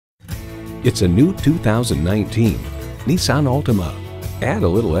It's a new 2019 Nissan Altima. Add a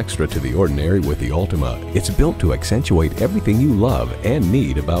little extra to the ordinary with the Altima. It's built to accentuate everything you love and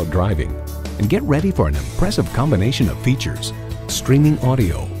need about driving. And get ready for an impressive combination of features: streaming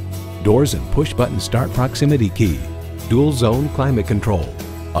audio, doors and push-button start proximity key, dual-zone climate control,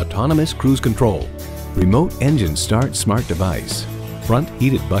 autonomous cruise control, remote engine start smart device, front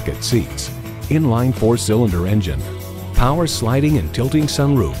heated bucket seats, inline 4-cylinder engine, power sliding and tilting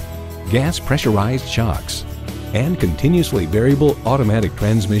sunroof, gas pressurized shocks, and continuously variable automatic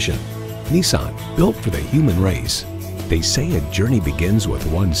transmission. Nissan, built for the human race. They say a journey begins with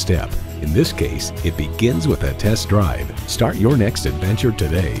one step. In this case, it begins with a test drive. Start your next adventure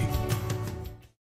today.